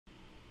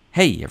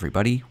Hey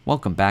everybody,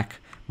 welcome back.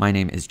 My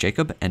name is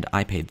Jacob and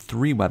I paid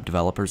 3 web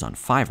developers on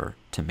Fiverr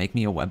to make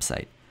me a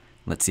website.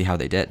 Let's see how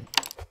they did.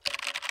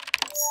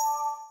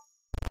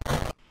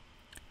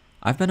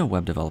 I've been a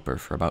web developer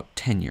for about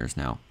 10 years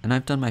now, and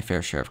I've done my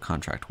fair share of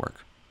contract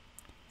work.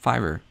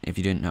 Fiverr, if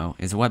you didn't know,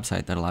 is a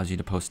website that allows you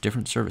to post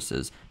different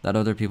services that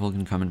other people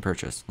can come and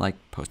purchase, like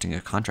posting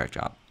a contract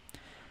job.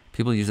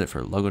 People use it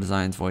for logo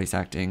designs, voice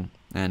acting,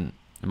 and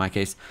in my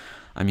case,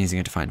 I'm using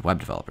it to find web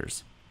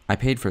developers. I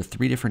paid for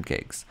 3 different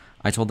gigs.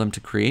 I told them to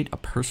create a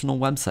personal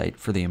website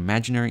for the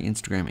imaginary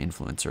Instagram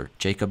influencer,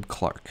 Jacob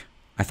Clark.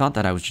 I thought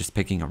that I was just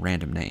picking a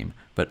random name,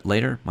 but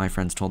later my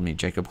friends told me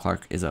Jacob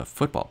Clark is a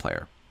football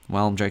player.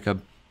 Well,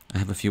 Jacob, I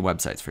have a few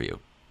websites for you.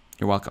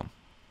 You're welcome.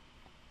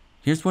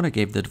 Here's what I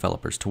gave the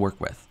developers to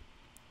work with.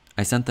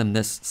 I sent them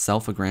this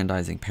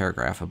self-aggrandizing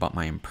paragraph about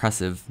my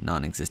impressive,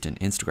 non-existent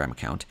Instagram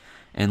account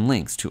and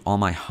links to all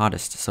my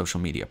hottest social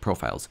media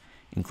profiles,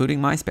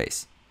 including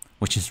MySpace,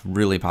 which is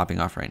really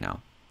popping off right now.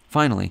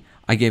 Finally,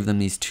 I gave them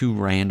these 2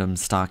 random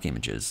stock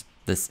images,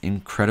 this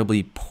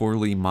incredibly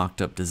poorly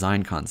mocked up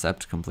design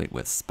concept complete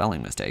with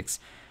spelling mistakes,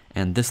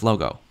 and this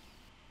logo.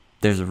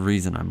 There's a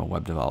reason I'm a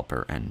web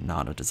developer and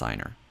not a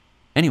designer.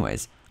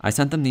 Anyways, I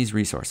sent them these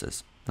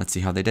resources. Let's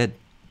see how they did.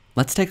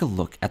 Let's take a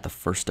look at the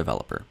first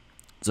developer,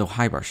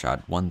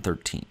 Zohibarshad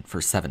 113 for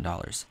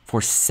 $7.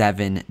 For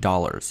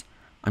 $7.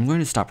 I'm going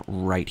to stop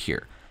right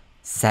here.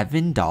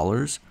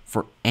 $7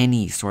 for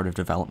any sort of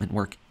development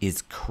work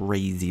is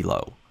crazy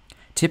low.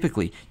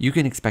 Typically, you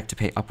can expect to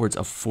pay upwards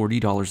of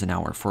 $40 an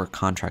hour for a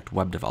contract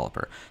web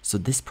developer, so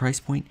this price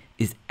point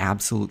is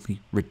absolutely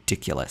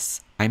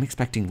ridiculous. I'm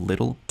expecting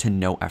little to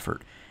no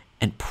effort,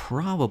 and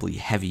probably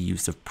heavy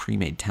use of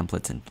pre-made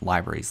templates and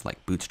libraries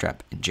like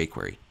Bootstrap and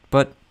jQuery.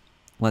 But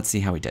let's see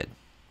how he did.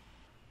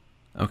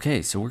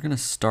 Okay, so we're going to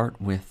start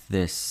with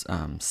this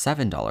 $7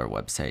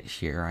 website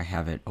here. I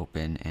have it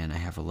open and I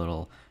have a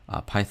little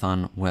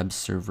Python web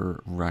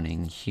server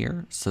running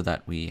here so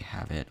that we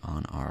have it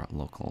on our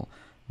local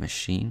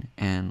machine,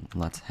 and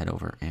let's head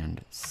over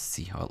and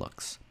see how it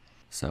looks.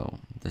 So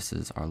this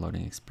is our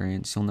loading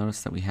experience. You'll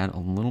notice that we had a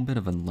little bit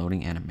of a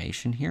loading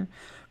animation here.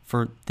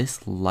 For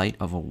this light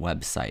of a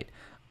website,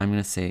 I'm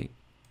going to say,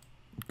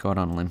 go out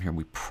on a limb here,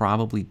 we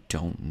probably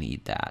don't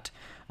need that.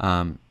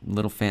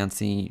 Little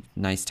fancy,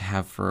 nice to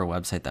have for a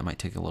website that might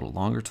take a little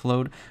longer to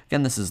load.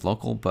 Again, this is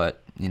local,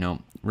 but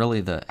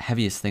really the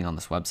heaviest thing on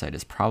this website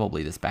is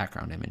probably this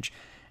background image,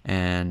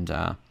 and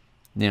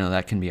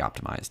that can be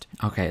optimized.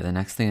 Okay, the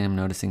next thing I'm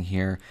noticing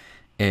here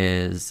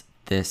is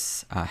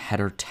this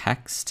header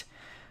text.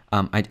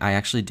 I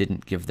actually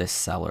didn't give this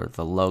seller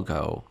the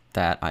logo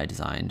that I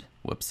designed.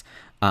 Whoops.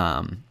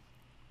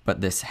 But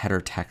this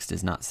header text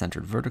is not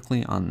centered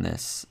vertically on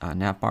this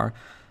navbar,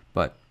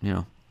 but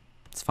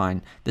it's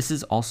fine. This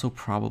is also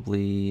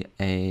probably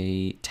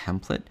a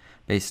template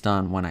based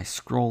on when I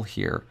scroll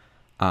here.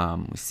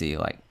 We see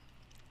like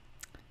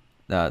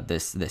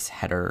this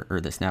header,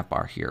 or this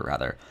navbar here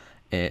rather.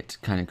 It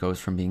kind of goes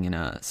from being in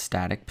a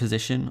static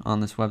position on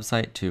this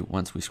website to,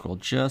 once we scroll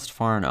just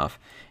far enough,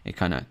 it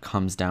kind of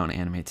comes down,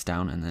 animates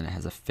down, and then it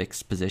has a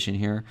fixed position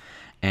here.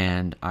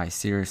 And I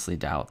seriously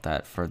doubt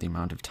that for the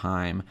amount of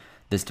time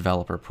this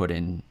developer put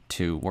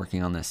into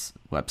working on this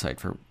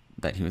website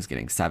that he was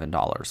getting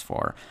 $7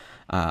 for,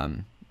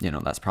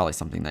 that's probably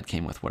something that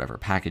came with whatever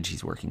package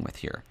he's working with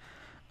here.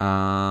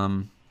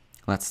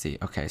 Let's see.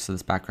 Okay, so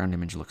this background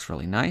image looks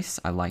really nice.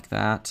 I like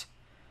that.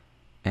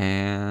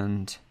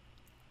 And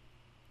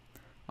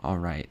all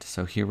right,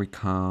 so here we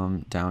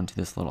come down to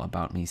this little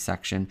About Me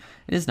section.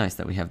 It is nice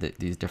that we have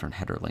these different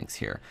header links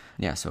here.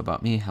 Yeah, so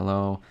About Me,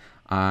 hello.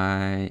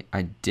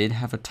 I did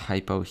have a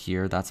typo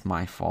here. That's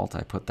my fault.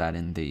 I put that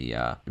in the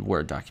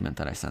Word document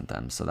that I sent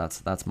them, so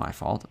that's my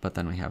fault. But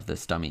then we have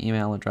this dummy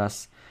email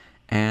address.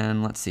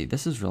 And let's see,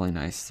 this is really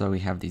nice. So we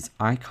have these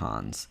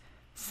icons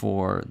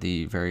for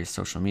the various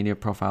social media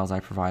profiles I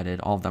provided.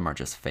 All of them are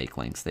just fake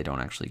links. They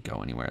don't actually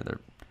go anywhere.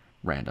 They're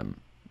random.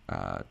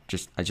 I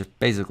just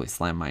basically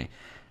slam my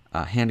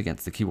hand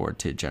against the keyboard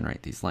to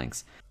generate these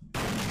links.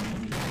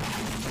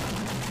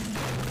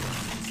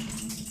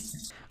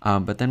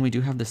 But then we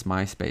do have this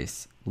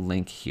MySpace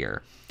link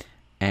here,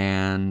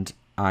 and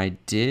I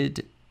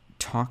did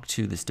talk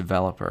to this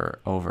developer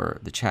over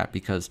the chat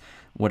because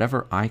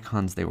whatever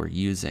icons they were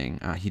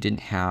using, he didn't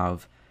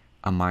have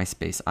a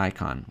MySpace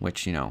icon,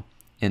 which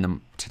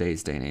in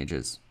today's day and age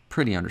is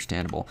pretty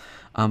understandable.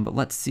 But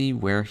let's see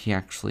where he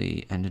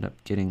actually ended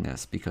up getting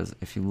this, because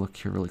if you look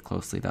here really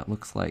closely, that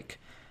looks like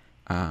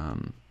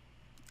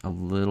a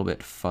little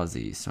bit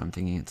fuzzy, so I'm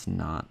thinking it's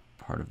not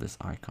part of this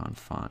icon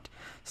font.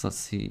 So let's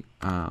see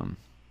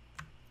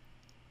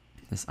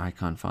this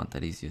icon font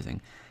that he's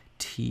using,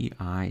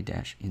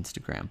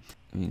 TI-Instagram.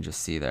 You can just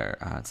see there,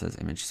 it says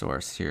image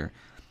source here.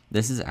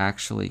 This is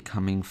actually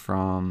coming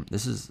from,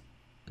 this is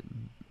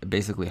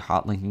basically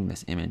hot linking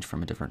this image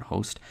from a different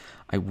host.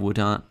 I would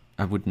not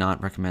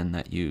recommend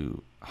that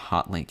you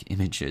hot link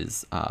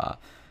images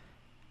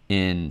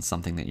in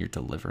something that you're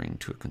delivering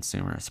to a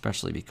consumer,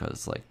 especially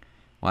because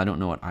Well, I don't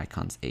know what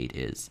Icons 8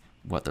 is,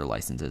 what their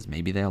license is.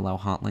 Maybe they allow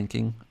hot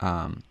linking,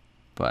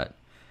 but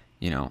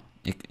you know,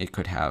 it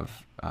could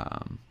have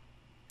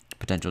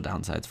potential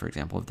downsides. For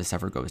example, if this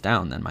ever goes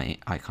down, then my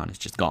icon is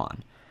just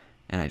gone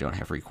and I don't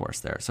have recourse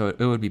there. So it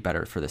would be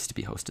better for this to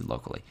be hosted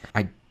locally.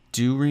 I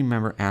do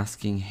remember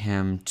asking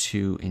him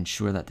to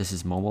ensure that this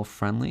is mobile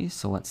friendly.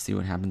 So let's see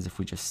what happens if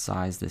we just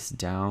size this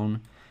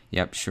down.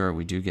 Yep, sure,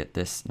 we do get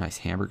this nice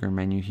hamburger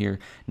menu here.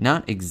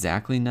 Not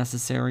exactly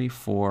necessary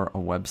for a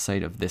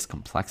website of this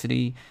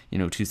complexity. You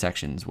know, 2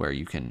 sections where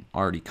you can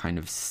already kind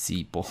of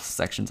see both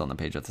sections on the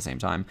page at the same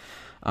time.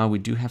 We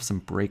do have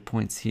some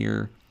breakpoints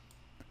here.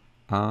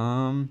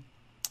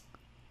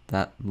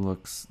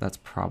 That's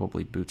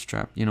probably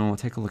Bootstrap. You know, we'll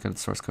take a look at the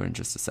source code in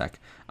just a sec.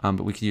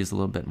 But we could use a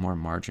little bit more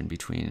margin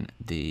between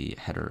the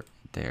header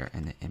there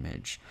and the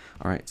image.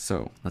 All right,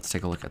 so let's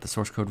take a look at the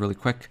source code really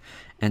quick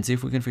and see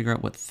if we can figure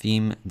out what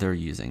theme they're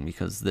using,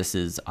 because this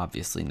is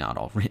obviously not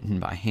all written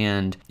by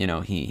hand. You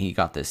know, he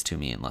got this to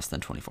me in less than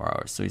 24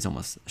 hours, so he's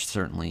almost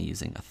certainly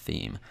using a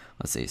theme.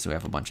 Let's see, so we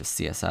have a bunch of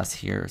CSS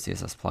here,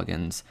 CSS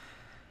plugins.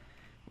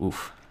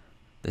 Oof,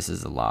 this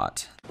is a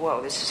lot.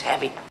 Whoa, this is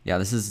heavy. Yeah,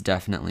 this is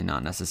definitely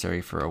not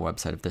necessary for a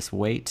website of this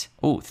weight.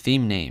 Oh,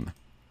 theme name.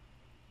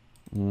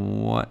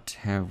 What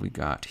have we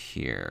got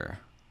here?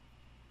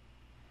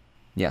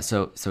 Yeah,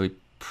 so we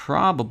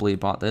probably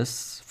bought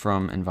this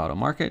from Envato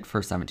Market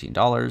for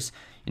 $17.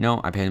 You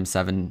know, I paid him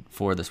 $7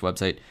 for this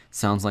website.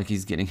 Sounds like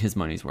he's getting his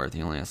money's worth.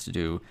 He only has to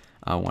do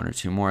 1 or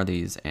 2 more of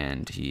these,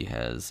 and he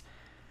has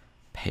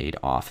paid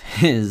off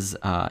his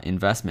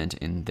investment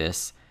in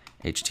this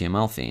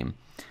HTML theme.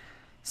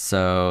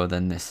 So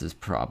then this is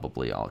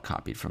probably all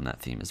copied from that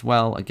theme as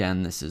well.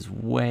 Again, this is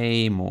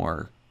way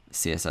more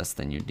CSS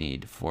than you'd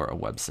need for a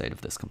website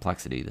of this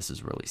complexity. This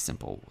is really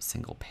simple,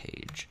 single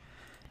page.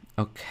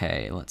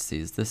 Okay, let's see,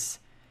 is this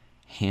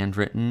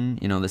handwritten?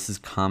 You know, this is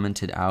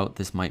commented out.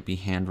 This might be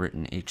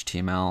handwritten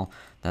HTML.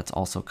 That's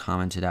also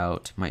commented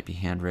out, might be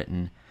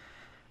handwritten.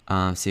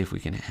 See if we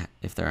can,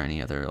 if there are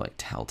any other like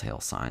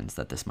telltale signs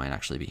that this might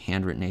actually be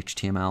handwritten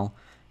HTML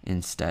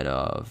instead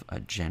of a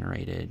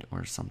generated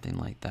or something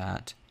like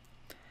that.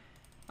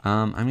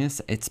 I'm gonna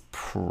say it's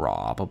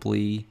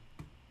probably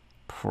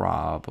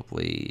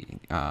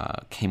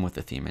came with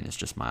the theme and is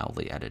just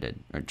mildly edited,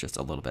 or just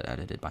a little bit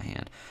edited by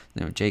hand.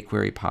 You know,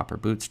 jQuery, Popper,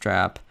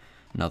 Bootstrap,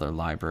 another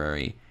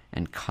library,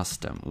 and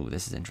custom. Ooh,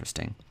 this is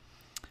interesting.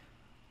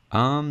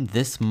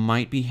 This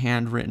might be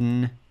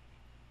handwritten.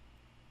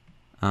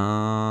 You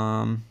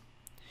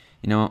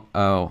know,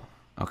 oh,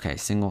 okay,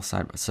 single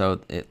side.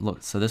 So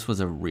so this was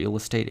a real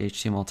estate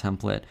HTML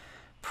template.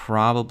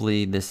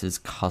 Probably this is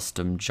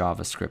custom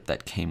JavaScript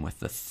that came with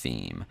the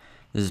theme.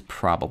 This is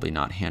probably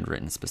not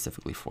handwritten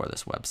specifically for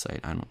this website.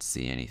 I don't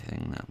see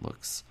anything that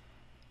looks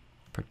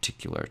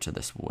particular to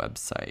this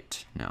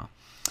website. No.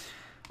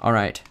 All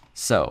right,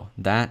 so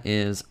that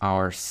is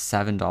our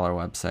 $7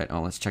 website.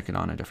 Oh, let's check it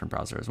on a different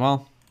browser as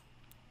well.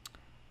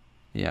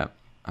 Yep,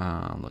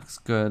 looks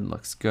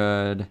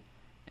good,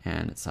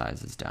 and its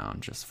size is down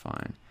just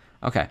fine.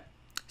 Okay,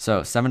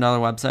 so $7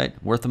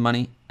 website, worth the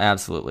money?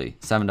 Absolutely,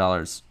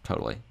 $7,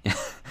 totally.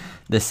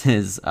 This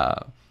is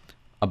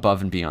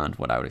above and beyond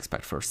what I would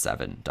expect for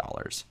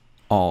 $7.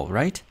 All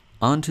right,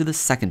 on to the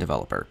second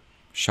developer,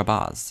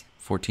 Shabazz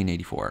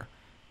 1484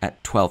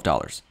 at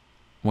 $12.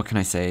 What can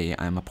I say?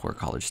 I'm a poor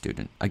college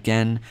student.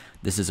 Again,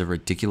 this is a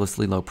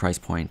ridiculously low price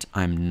point.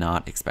 I'm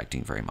not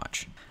expecting very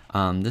much.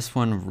 This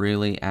one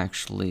really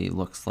actually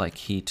looks like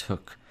he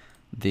took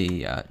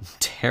the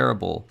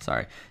terrible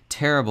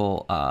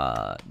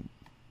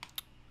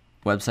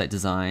website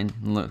design.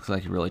 Looks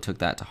like he really took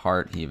that to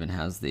heart. He even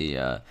has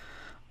the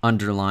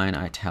underline,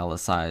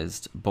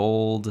 italicized,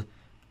 bold,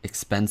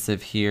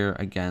 expensive here.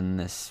 Again,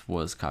 this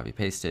was copy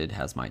pasted,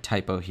 has my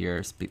typo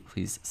here.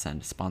 Please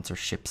send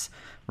sponsorships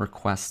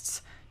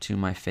requests to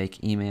my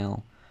fake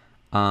email.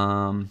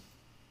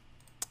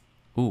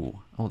 Ooh,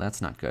 oh,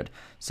 that's not good.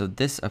 So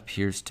this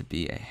appears to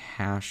be a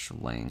hash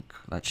link.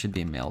 That should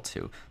be a mail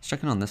to. Let's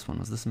check in on this one.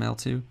 Was this a mail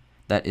to?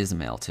 That is a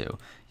mail to.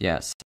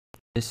 Yes.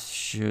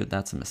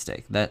 That's a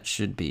mistake. That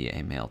should be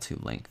a mail to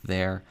link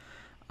there.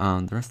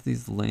 The rest of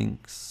these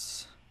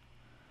links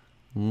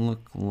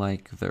look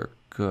like they're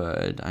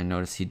good. I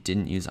noticed he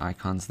didn't use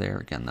icons there.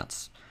 Again,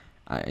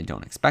 I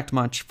don't expect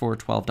much for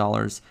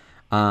 $12.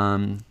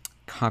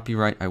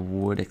 Copyright, I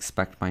would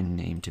expect my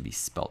name to be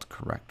spelt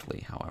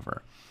correctly,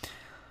 however.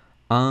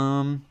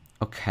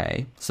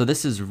 Okay, so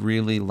this is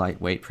really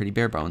lightweight, pretty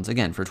bare bones.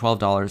 Again, for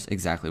 $12,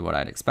 exactly what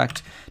I'd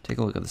expect. Take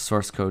a look at the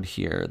source code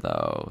here,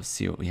 though,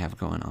 see what we have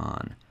going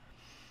on.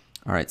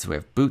 All right, so we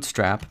have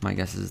Bootstrap. My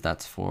guess is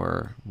that's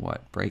for,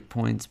 what,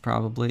 breakpoints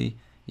probably?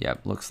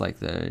 Yep, looks like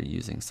they're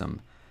using some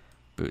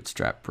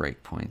Bootstrap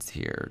breakpoints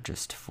here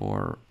just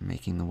for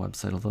making the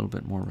website a little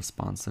bit more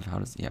responsive.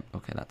 Yep,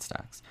 okay, that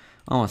stacks.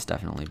 Almost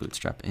definitely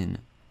Bootstrap in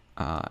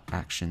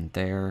action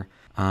there.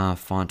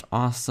 Font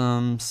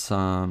awesome,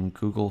 some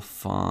Google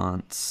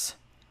fonts,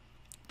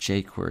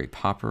 jQuery,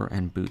 Popper,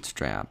 and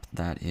Bootstrap.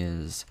 That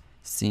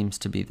seems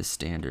to be the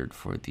standard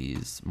for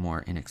these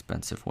more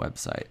inexpensive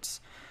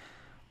websites.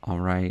 All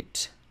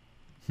right.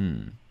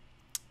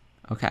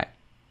 Okay.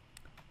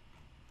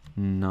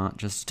 Not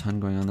just a ton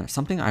going on there.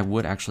 Something I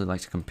would actually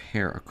like to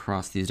compare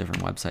across these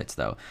different websites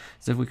though,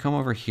 is if we come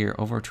over here,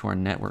 over to our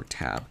network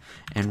tab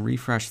and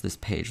refresh this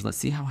page, let's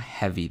see how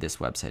heavy this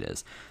website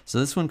is. So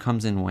this one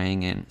comes in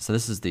weighing in, so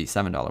this is the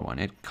 $7 one.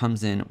 It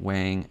comes in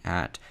weighing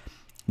at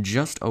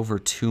just over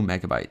 2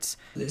 megabytes.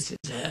 This is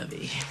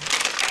heavy.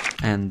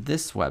 And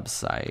this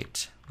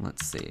website,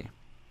 let's see.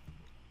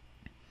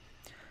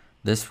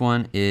 This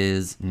one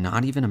is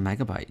not even a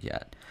megabyte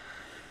yet.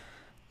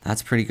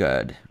 That's pretty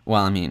good.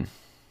 Well, I mean,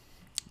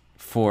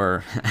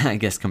 for, I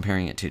guess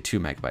comparing it to 2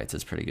 megabytes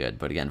is pretty good.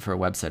 But again, for a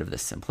website of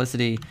this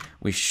simplicity,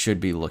 we should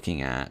be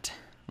looking at,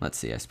 let's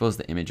see, I suppose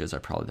the images are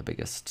probably the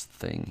biggest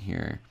thing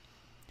here.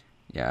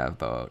 Yeah,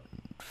 about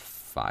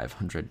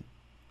 500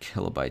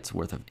 kilobytes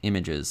worth of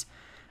images.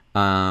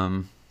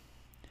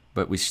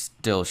 But we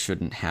still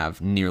shouldn't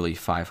have nearly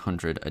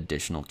 500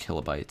 additional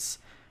kilobytes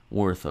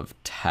worth of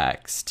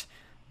text.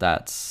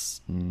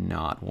 That's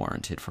not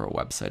warranted for a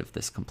website of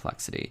this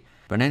complexity.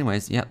 But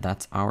anyways, yeah,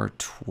 that's our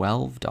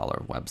 $12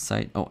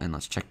 website. Oh, and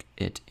let's check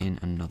it in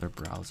another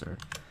browser.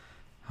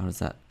 How does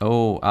that?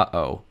 Oh,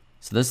 uh-oh.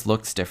 So this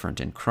looks different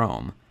in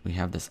Chrome. We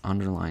have this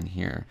underline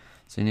here.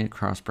 So you need to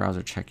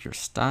cross-browser check your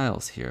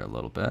styles here a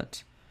little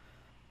bit.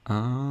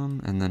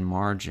 And then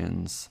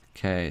margins.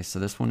 Okay, so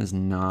this one is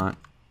not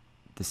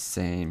the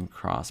same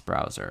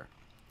cross-browser.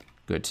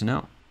 Good to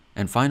know.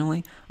 And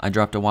finally, I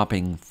dropped a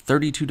whopping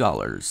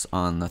 $32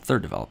 on the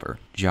third developer,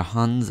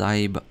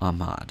 Jahanzaib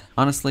Ahmad.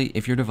 Honestly,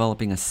 if you're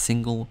developing a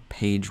single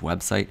page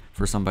website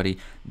for somebody,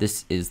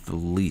 this is the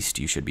least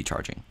you should be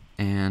charging.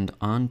 And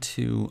on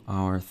to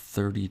our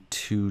 $32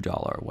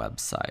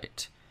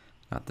 website.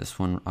 Got this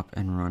one up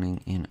and running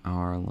in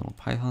our little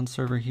Python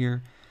server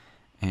here.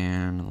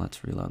 And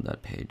let's reload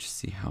that page,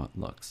 see how it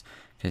looks.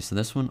 Okay, so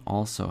this one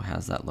also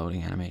has that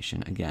loading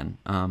animation. Again,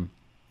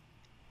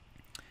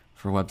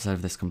 for a website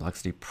of this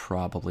complexity,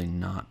 probably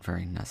not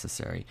very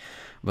necessary.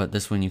 But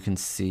this one you can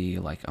see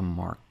like a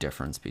marked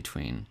difference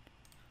between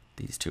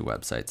these two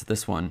websites.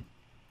 This one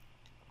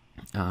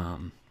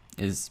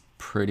is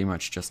pretty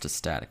much just a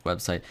static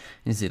website.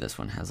 You see this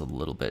one has a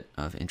little bit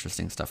of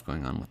interesting stuff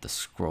going on with the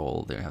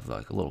scroll. They have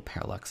like a little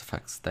parallax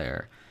effects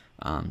there.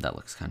 That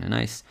looks kind of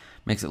nice.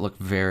 Makes it look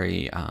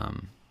very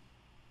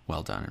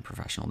well done and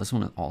professional. This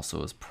one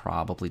also is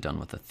probably done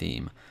with a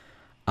theme.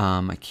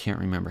 I can't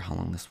remember how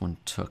long this one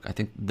took. I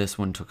think this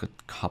one took a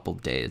couple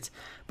days,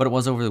 but it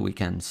was over the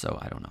weekend, so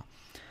I don't know.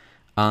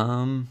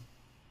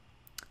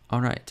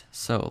 All right,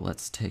 so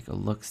let's take a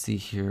look. See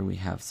here, we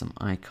have some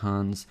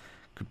icons.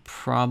 Could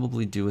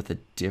probably do with a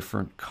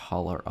different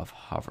color of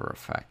hover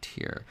effect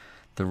here.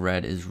 The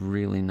red is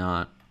really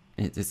not,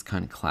 it's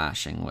kind of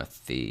clashing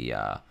with the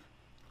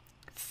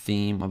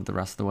theme of the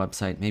rest of the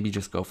website. Maybe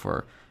just go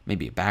for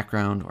maybe a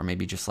background, or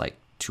maybe just like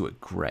to a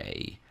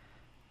gray.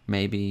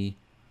 Maybe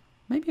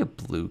a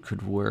blue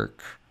could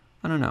work.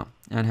 I don't know.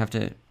 I'd have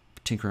to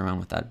tinker around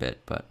with that bit,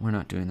 but we're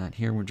not doing that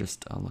here. We're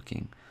just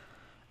looking.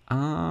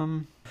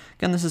 Again,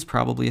 this is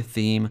probably a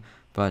theme,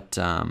 but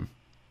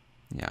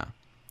yeah.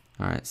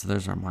 All right, so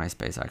there's our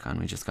MySpace icon.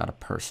 We just got a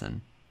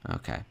person.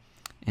 Okay,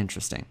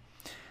 interesting.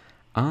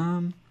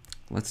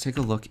 Let's take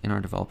a look in our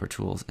developer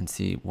tools and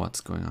see what's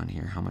going on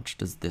here. How much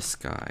does this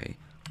guy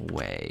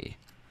weigh?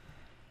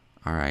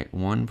 All right,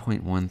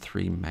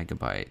 1.13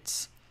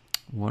 megabytes.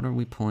 What are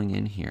we pulling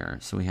in here?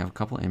 So we have a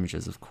couple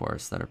images, of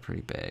course, that are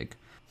pretty big.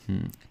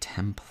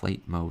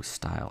 Template mode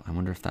style. I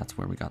wonder if that's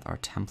where we got our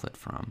template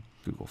from.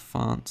 Google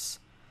Fonts,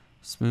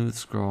 smooth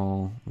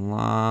scroll,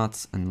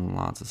 lots and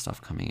lots of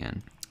stuff coming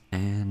in.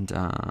 And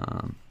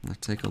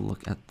let's take a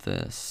look at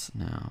this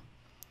now.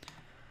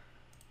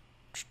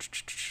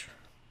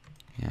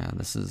 Yeah,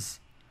 this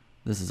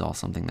is all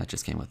something that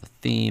just came with a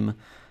theme.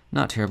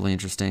 Not terribly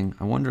interesting.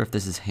 I wonder if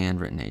this is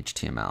handwritten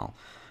HTML.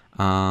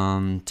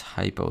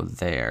 Typo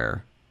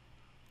there.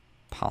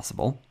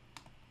 Possible.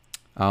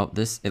 Oh,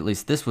 at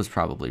least this was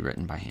probably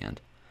written by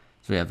hand.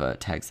 So we have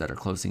tags that are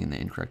closing in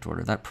the incorrect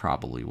order. That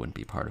probably wouldn't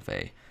be part of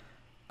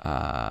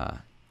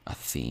a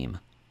theme.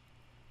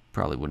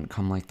 Probably wouldn't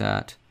come like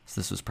that. So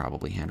this was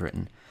probably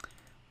handwritten.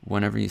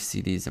 Whenever you see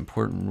these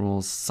important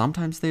rules,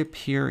 sometimes they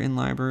appear in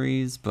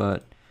libraries,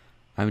 but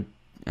I would,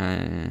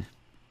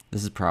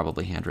 this is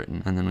probably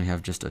handwritten. And then we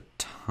have just a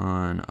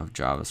ton of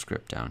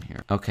JavaScript down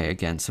here. Okay,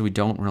 again, so we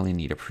don't really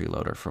need a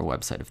preloader for a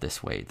website of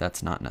this weight.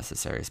 That's not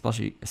necessary,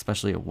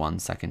 especially a 1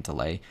 second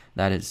delay.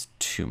 That is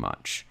too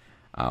much.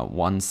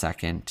 1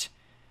 second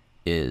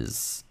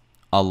is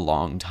a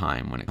long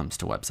time when it comes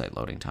to website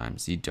loading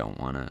times. You don't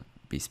want to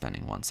be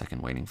spending 1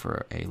 second waiting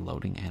for a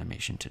loading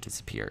animation to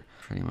disappear.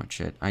 Pretty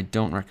much it. I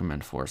don't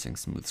recommend forcing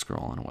smooth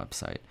scroll on a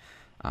website.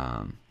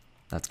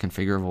 That's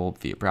configurable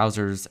via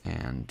browsers,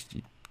 and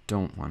you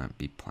don't want to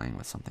be playing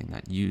with something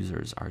that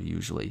users are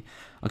usually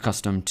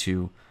accustomed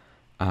to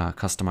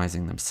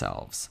customizing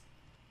themselves.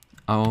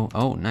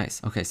 Oh,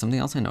 nice. Okay, something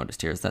else I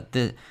noticed here is that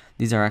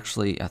these are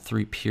actually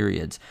 3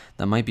 periods.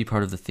 That might be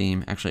part of the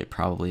theme. Actually, it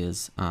probably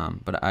is,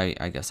 but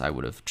I guess I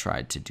would have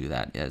tried to do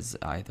that as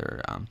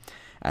either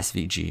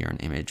SVG or an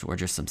image or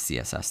just some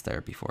CSS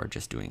there before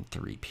just doing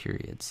 3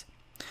 periods.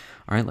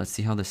 All right, let's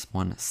see how this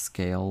one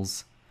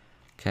scales.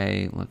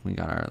 Okay, look, we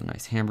got our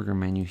nice hamburger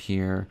menu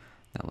here.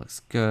 That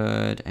looks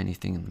good.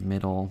 Anything in the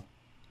middle?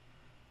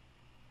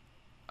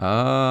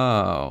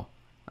 Oh,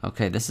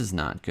 okay, this is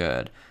not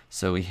good.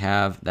 So we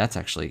have, that's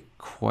actually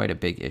quite a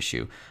big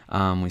issue.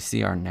 We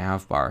see our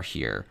nav bar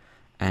here,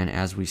 and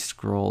as we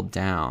scroll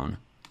down,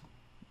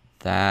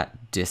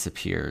 that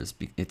disappears.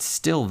 It's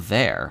still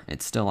there.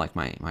 It's still like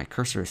my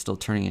cursor is still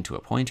turning into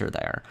a pointer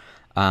there.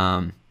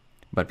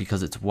 But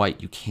because it's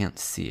white, you can't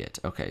see it.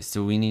 Okay,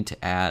 so we need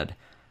to add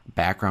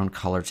background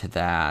color to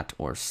that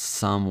or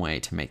some way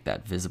to make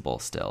that visible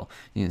still.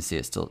 You can see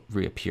it still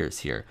reappears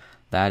here.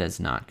 That is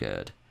not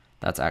good.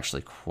 That's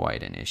actually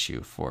quite an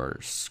issue for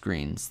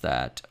screens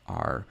that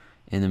are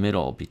in the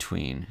middle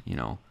between, you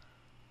know,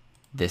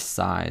 this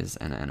size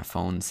and a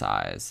phone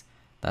size.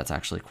 That's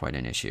actually quite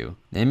an issue.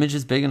 The image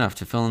is big enough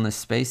to fill in this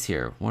space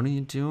here. What are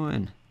you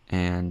doing?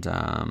 And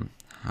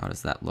how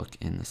does that look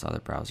in this other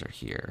browser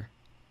here?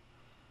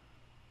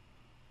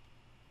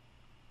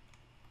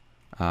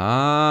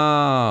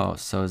 Oh,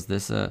 so is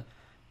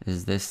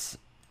this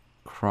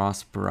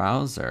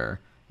cross-browser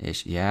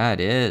ish? Yeah,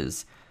 it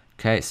is.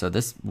 Okay, so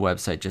this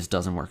website just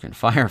doesn't work in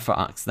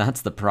Firefox.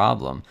 That's the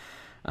problem.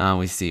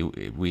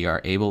 We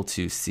are able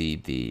to see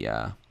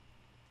the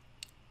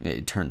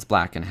it turns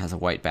black and has a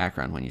white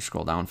background when you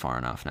scroll down far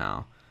enough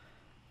now.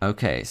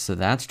 Okay, so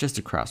that's just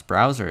a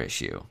cross-browser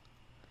issue.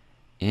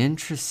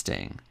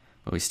 Interesting.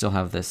 But we still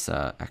have this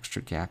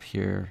extra gap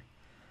here.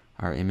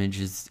 Our image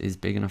is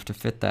big enough to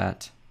fit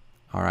that.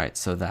 All right,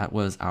 so that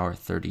was our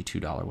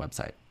 $32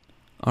 website.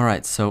 All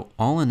right, so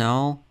all in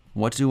all,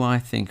 what do I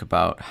think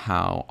about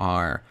how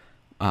our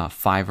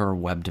Fiverr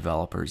web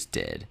developers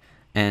did?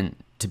 And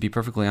to be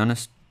perfectly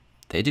honest,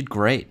 they did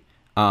great.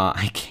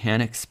 I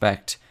can't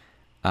expect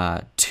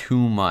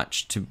too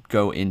much to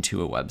go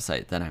into a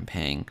website that I'm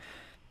paying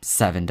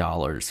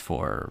 $7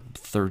 for,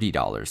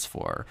 $30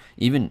 for,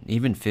 even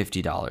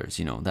 $50.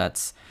 You know,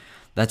 that's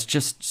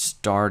just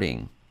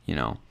starting. You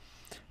know,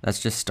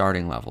 that's just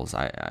starting levels.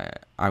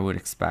 I would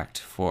expect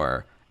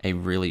for a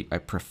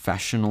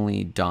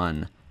professionally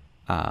done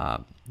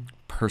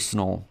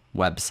personal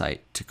website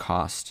to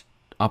cost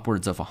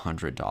upwards of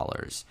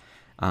 $100.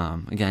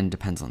 Again,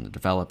 depends on the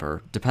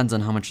developer, depends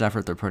on how much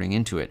effort they're putting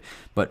into it.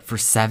 But for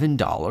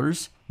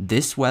 $7,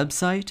 this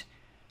website,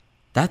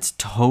 that's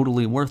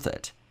totally worth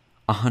it,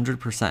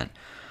 100%.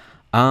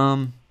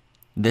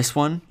 This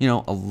one, you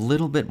know, a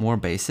little bit more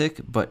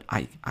basic, but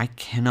I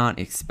cannot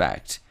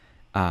expect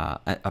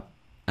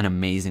an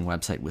amazing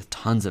website with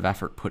tons of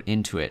effort put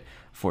into it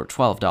for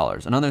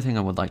 $12. Another thing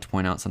I would like to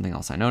point out, something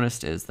else I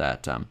noticed, is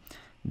that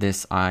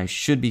this I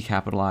should be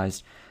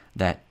capitalized.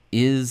 That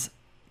is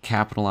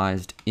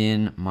capitalized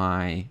in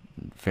my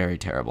very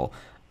terrible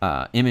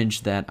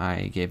image that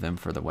I gave them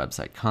for the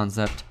website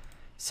concept.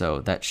 So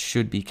that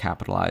should be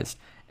capitalized.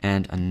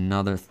 And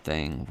another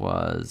thing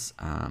was,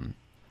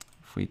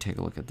 if we take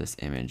a look at this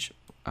image,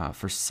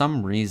 for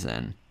some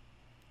reason,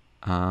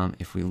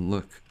 if we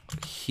look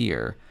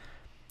here,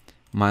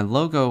 my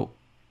logo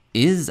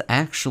is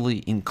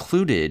actually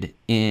included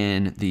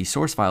in the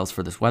source files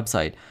for this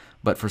website,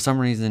 but for some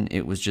reason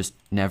it was just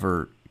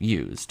never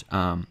used.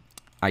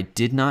 I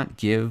did not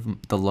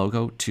give the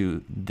logo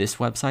to this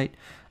website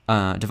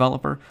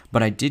developer,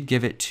 but I did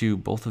give it to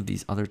both of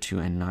these other two,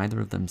 and neither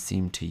of them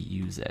seemed to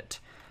use it.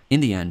 In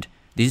the end,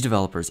 these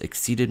developers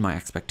exceeded my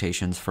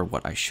expectations for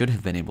what I should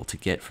have been able to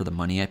get for the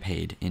money I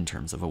paid in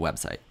terms of a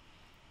website.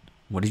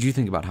 What did you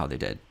think about how they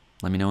did?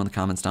 Let me know in the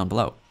comments down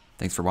below.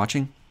 Thanks for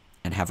watching,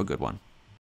 and have a good one.